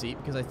driver's seat,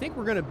 because I think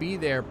we're going to be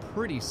there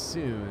pretty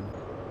soon.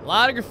 A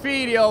lot of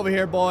graffiti over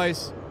here,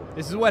 boys.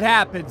 This is what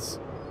happens.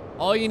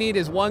 All you need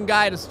is one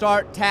guy to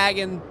start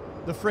tagging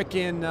the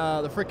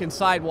frickin'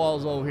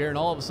 sidewalls over here, and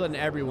all of a sudden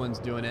everyone's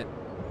doing it.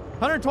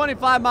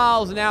 125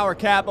 miles an hour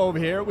cap over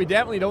here. We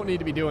definitely don't need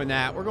to be doing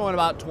that. We're going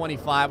about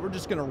 25. We're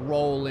just going to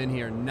roll in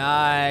here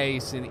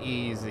nice and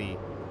easy.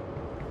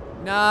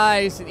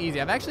 Nice and easy.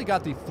 I've actually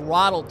got the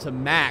throttle to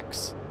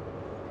max,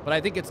 but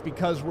I think it's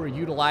because we're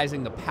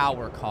utilizing the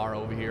power car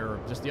over here, or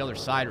just the other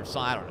side, or so,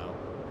 I don't know.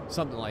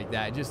 Something like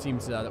that. It just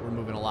seems that we're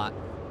moving a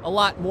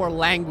lot more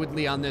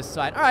languidly on this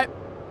side. All right.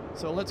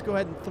 So let's go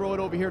ahead and throw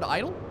it over here to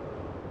idle.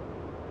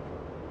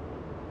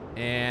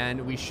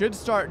 And we should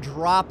start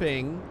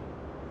dropping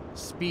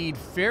speed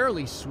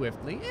fairly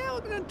swiftly. Yeah,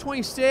 looking at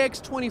 26,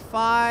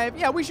 25.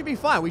 Yeah, we should be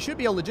fine. We should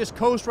be able to just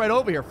coast right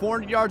over here,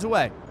 400 yards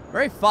away.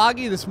 Very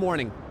foggy this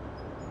morning.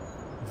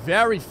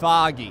 Very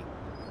foggy.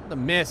 The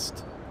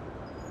mist.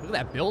 Look at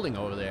that building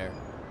over there.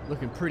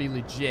 Looking pretty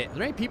legit. Is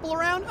there any people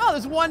around? Oh,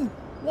 there's one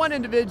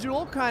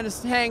individual kind of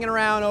hanging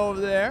around over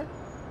there.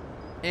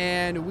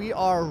 And we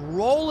are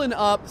rolling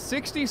up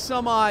 60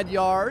 some odd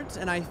yards.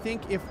 And I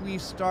think if we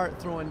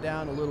start throwing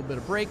down a little bit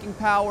of braking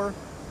power,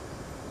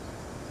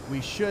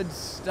 we should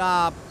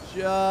stop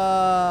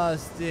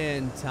just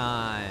in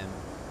time.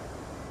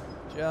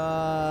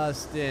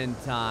 Just in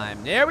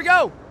time. There we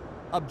go.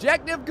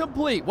 Objective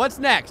complete. What's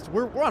next?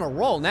 We're on a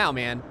roll now,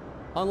 man.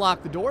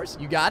 Unlock the doors.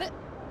 You got it.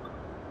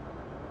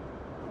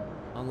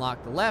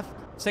 Unlock the left.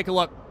 Let's take a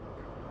look.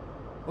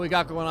 What we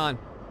got going on?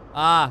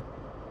 Ah,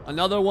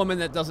 another woman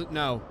that doesn't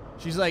know.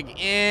 She's like,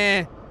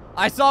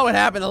 I saw what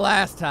happened the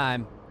last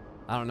time.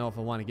 I don't know if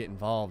I want to get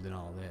involved in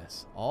all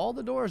this. All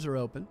the doors are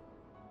open.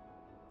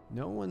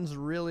 No one's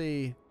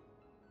really...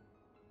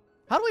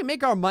 How do we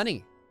make our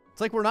money? It's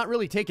like we're not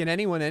really taking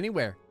anyone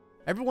anywhere.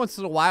 Every once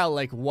in a while,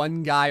 like,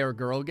 one guy or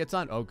girl gets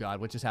on. Oh, God,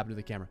 what just happened to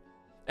the camera?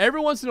 Every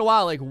once in a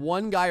while, like,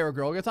 one guy or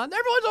girl gets on.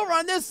 Everyone's over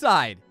on this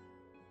side.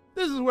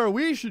 This is where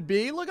we should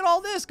be. Look at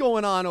all this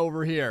going on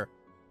over here.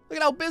 Look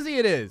at how busy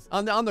it is.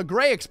 On the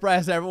Gray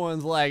Express,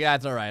 everyone's like,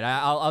 that's all right.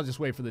 I'll just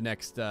wait for the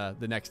next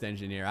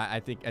engineer. I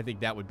think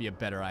that would be a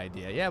better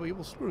idea. Yeah, we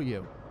will screw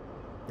you.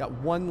 Got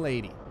one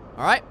lady.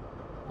 All right.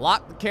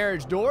 Lock the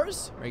carriage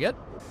doors. Very good.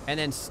 And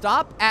then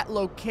stop at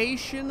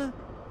location.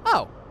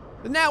 Oh,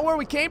 isn't that where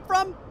we came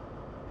from?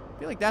 I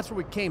feel like that's where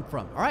we came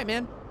from. All right,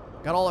 man.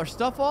 Got all our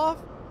stuff off.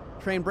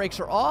 Train brakes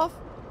are off.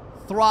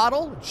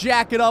 Throttle.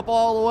 Jack it up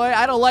all the way.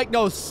 I don't like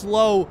no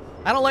slow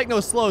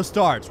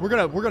starts. We're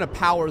gonna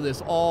power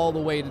this all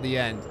the way to the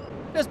end.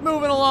 Just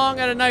moving along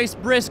at a nice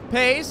brisk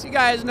pace. You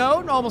guys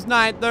know, almost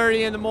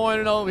 9:30 in the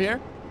morning over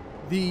here.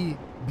 The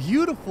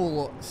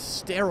beautiful,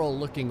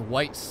 sterile-looking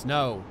white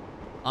snow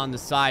on the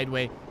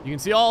sideway. You can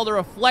see all the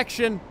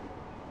reflection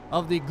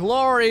of the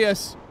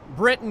glorious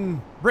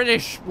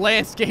British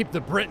landscape,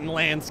 the Britain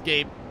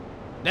landscape.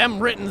 Them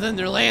Britons and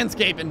their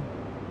landscaping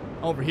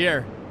over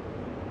here,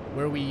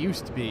 where we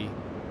used to be.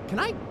 Can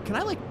I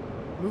like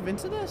move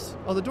into this?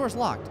 Oh, the door's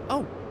locked.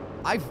 Oh,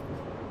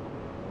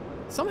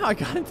 somehow I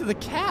got into the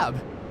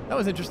cab. That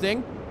was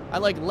interesting. I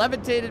like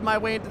levitated my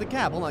way into the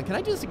cab. Hold on, can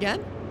I do this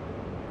again?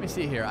 Let me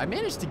see here. I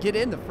managed to get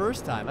in the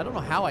first time. I don't know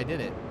how I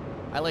did it.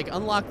 I like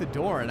unlocked the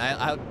door and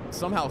I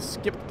somehow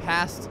skipped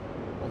past.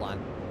 Hold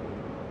on.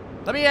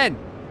 Let me in.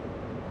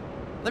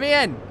 Let me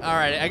in. All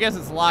right, I guess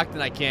it's locked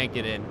and I can't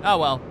get in. Oh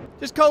well.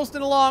 Just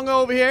coasting along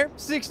over here.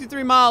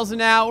 63 miles an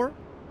hour.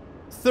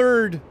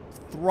 Third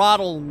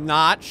throttle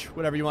notch,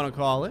 whatever you want to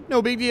call it.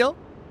 No big deal.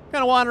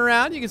 Kind of wandering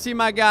around. You can see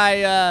my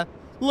guy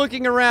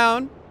looking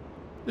around,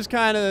 just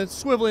kind of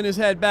swiveling his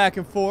head back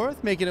and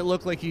forth, making it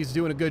look like he's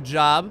doing a good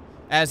job,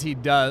 as he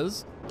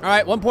does. All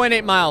right,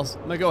 1.8 miles.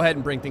 I'm going to go ahead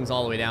and bring things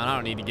all the way down. I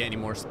don't need to get any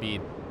more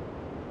speed.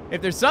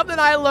 If there's something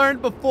I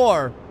learned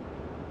before,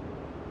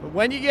 but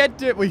when you get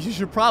to, well, you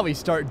should probably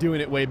start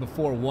doing it way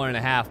before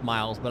 1.5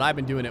 miles, but I've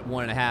been doing it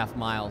 1.5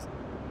 miles.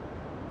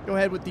 Go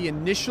ahead with the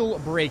initial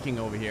braking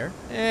over here.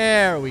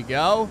 There we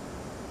go.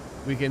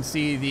 We can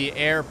see the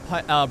air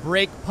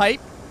brake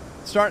pipe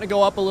starting to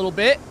go up a little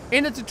bit.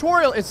 In the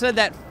tutorial, it said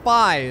that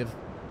 5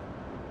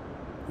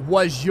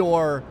 was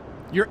your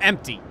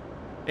empty.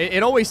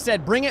 It always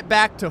said bring it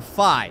back to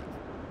 5.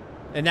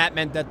 And that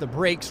meant that the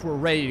brakes were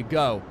ready to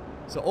go.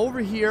 So over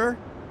here,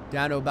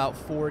 down to about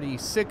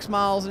 46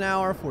 miles an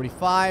hour,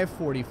 45,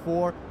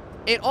 44.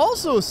 It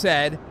also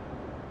said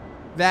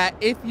that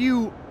if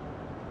you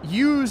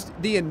used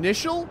the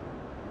initial,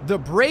 the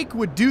brake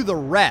would do the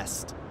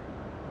rest.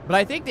 But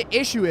I think the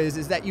issue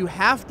is that you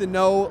have to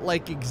know,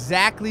 like,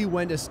 exactly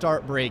when to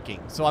start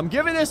braking. So I'm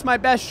giving this my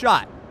best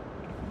shot.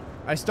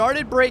 I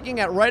started braking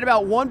at right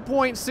about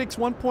 1.6,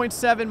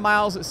 1.7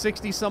 miles at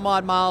 60 some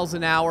odd miles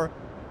an hour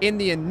in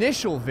the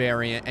initial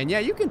variant. And yeah,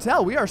 you can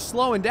tell we are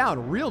slowing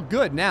down real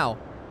good now.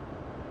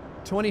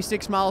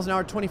 26 miles an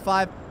hour,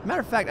 25.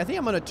 Matter of fact, I think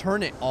I'm going to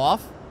turn it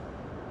off.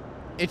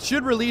 It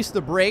should release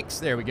the brakes.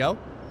 There we go.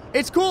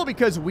 It's cool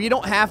because we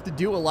don't have to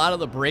do a lot of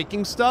the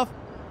braking stuff.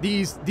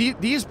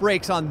 These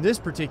brakes on this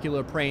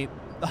particular plane,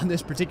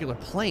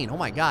 oh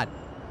my god,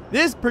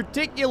 this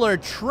particular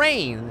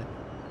train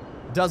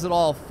does it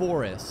all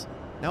for us.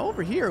 Now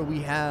over here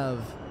we have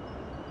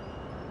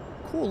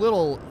cool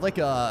little, like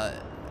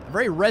a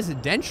very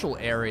residential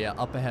area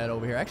up ahead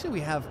over here. Actually,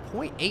 we have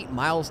 0.8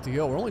 miles to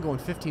go. We're only going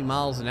 15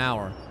 miles an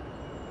hour.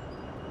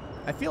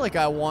 I feel like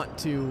I want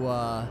to,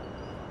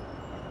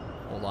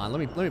 hold on, let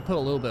me put a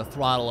little bit of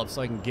throttle up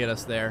so I can get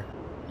us there.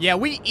 Yeah,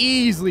 we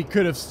easily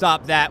could have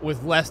stopped that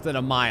with less than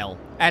a mile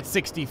at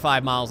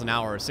 65 miles an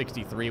hour or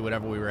 63,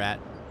 whatever we were at.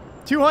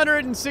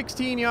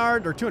 216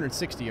 yards, or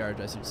 260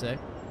 yards, I should say.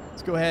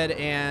 Let's go ahead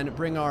and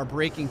bring our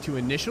braking to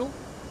initial.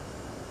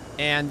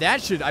 And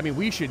that should, I mean,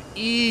 we should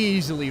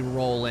easily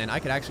roll in. I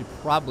could actually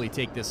probably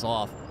take this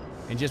off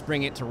and just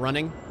bring it to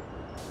running.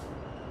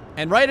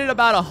 And right at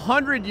about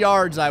 100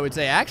 yards, I would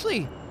say.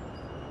 Actually,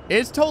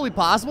 it's totally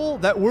possible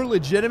that we're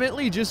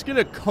legitimately just going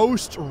to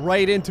coast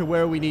right into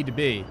where we need to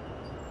be.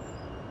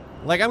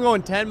 Like, I'm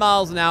going 10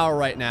 miles an hour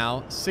right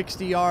now.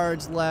 60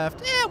 yards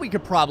left. Yeah, we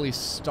could probably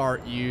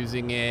start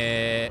using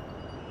it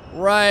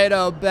right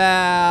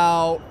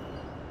about...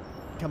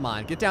 Come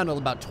on, get down to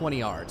about 20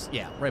 yards.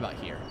 Yeah, right about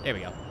here. There we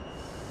go.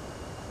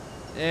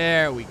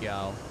 There we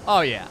go.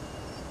 Oh, yeah.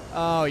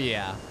 Oh,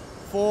 yeah.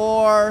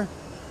 4.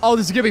 Oh,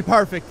 this is going to be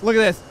perfect. Look at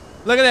this.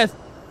 Look at this.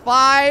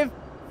 5,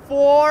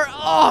 4.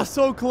 Oh,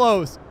 so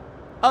close.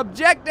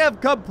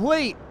 Objective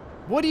complete.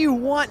 What do you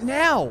want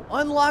now?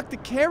 Unlock the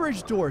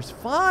carriage doors.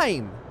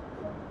 Fine.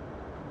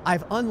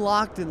 I've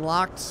unlocked and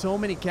locked so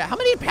many How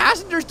many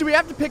passengers do we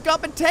have to pick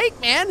up and take,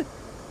 man?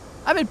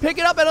 I've been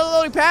picking up and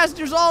unloading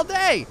passengers all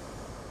day.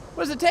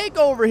 What does it take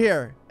over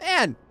here?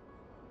 Man.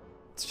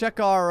 Let's check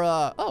our,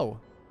 oh.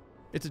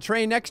 It's a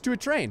train next to a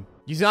train.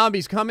 You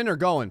zombies coming or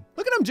going?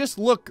 Look at him just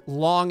look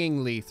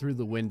longingly through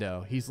the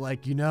window. He's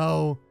like, you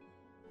know,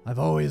 I've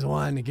always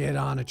wanted to get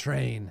on a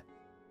train.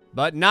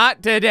 But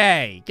not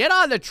today. Get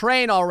on the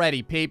train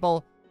already,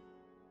 people.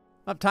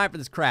 I don't have time for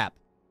this crap.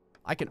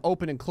 I can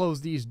open and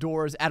close these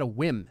doors at a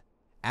whim,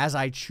 as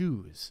I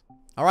choose.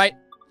 All right.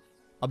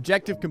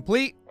 Objective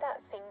complete.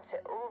 That seems to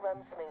all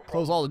run smoothly.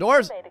 Close all the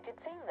doors. You made a good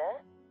scene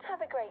there.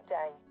 Have a great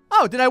day.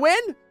 Oh, did I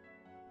win?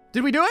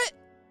 Did we do it?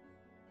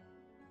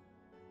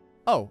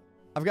 Oh,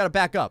 I've got to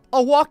back up.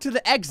 Oh, walk to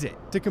the exit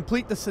to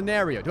complete the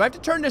scenario. Do I have to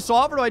turn this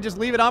off or do I just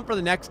leave it on for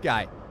the next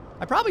guy?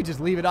 I probably just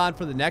leave it on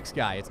for the next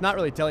guy. It's not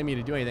really telling me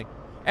to do anything.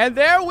 And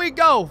there we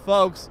go,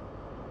 folks.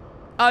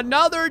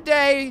 Another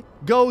day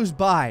goes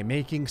by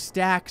making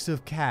stacks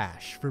of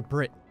cash for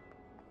Britain.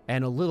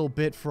 And a little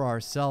bit for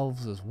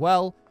ourselves as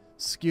well.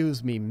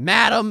 Excuse me,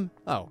 madam.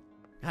 Oh,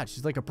 God,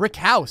 she's like a brick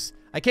house.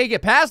 I can't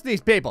get past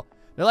these people.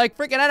 They're like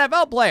freaking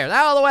NFL players.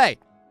 Out of the way.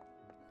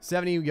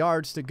 70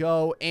 yards to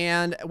go.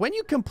 And when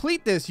you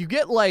complete this, you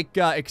get like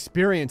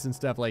experience and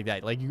stuff like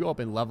that. Like you go up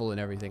in level and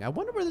everything. I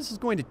wonder where this is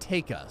going to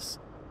take us.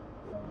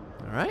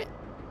 All right.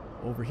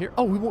 Over here.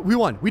 Oh, we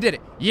won. We did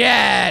it.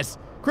 Yes!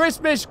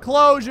 Christmas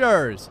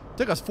closures.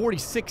 Took us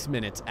 46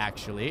 minutes,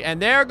 actually.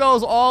 And there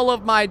goes all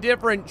of my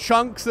different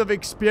chunks of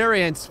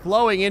experience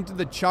flowing into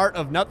the chart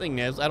of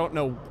nothingness. I don't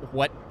know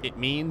what it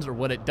means or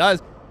what it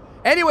does.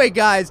 Anyway,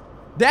 guys,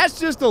 that's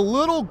just a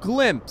little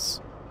glimpse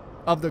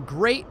of the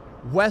Great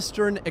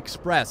Western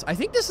Express. I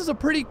think this is a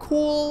pretty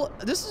cool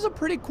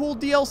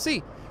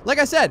DLC. Like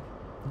I said,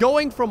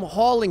 going from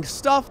hauling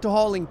stuff to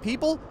hauling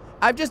people,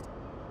 I've just,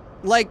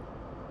 like,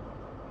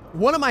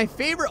 one of my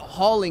favorite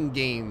hauling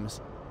games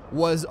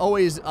was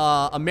always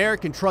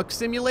American Truck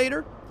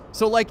Simulator,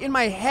 So like in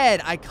my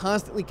head, I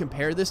constantly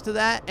compare this to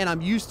that, and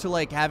I'm used to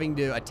like having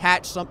to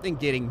attach something,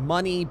 getting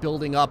money,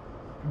 building up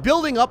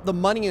the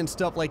money and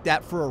stuff like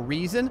that for a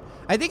reason.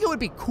 I think it would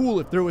be cool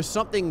if there was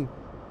something,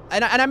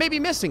 and I may be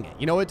missing it.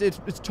 You know, it's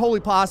totally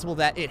possible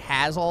that it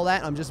has all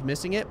that, I'm just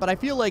missing it, but I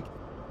feel like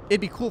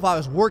it'd be cool if I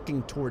was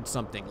working towards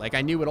something, like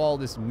I knew what all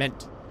this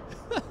meant.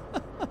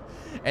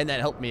 And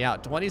that helped me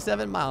out.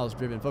 27 miles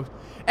driven, folks.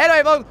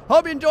 Anyway, folks,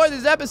 hope you enjoyed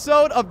this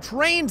episode of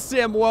Train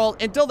Sim World.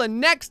 Until the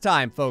next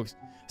time, folks,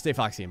 stay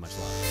foxy and much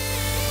love.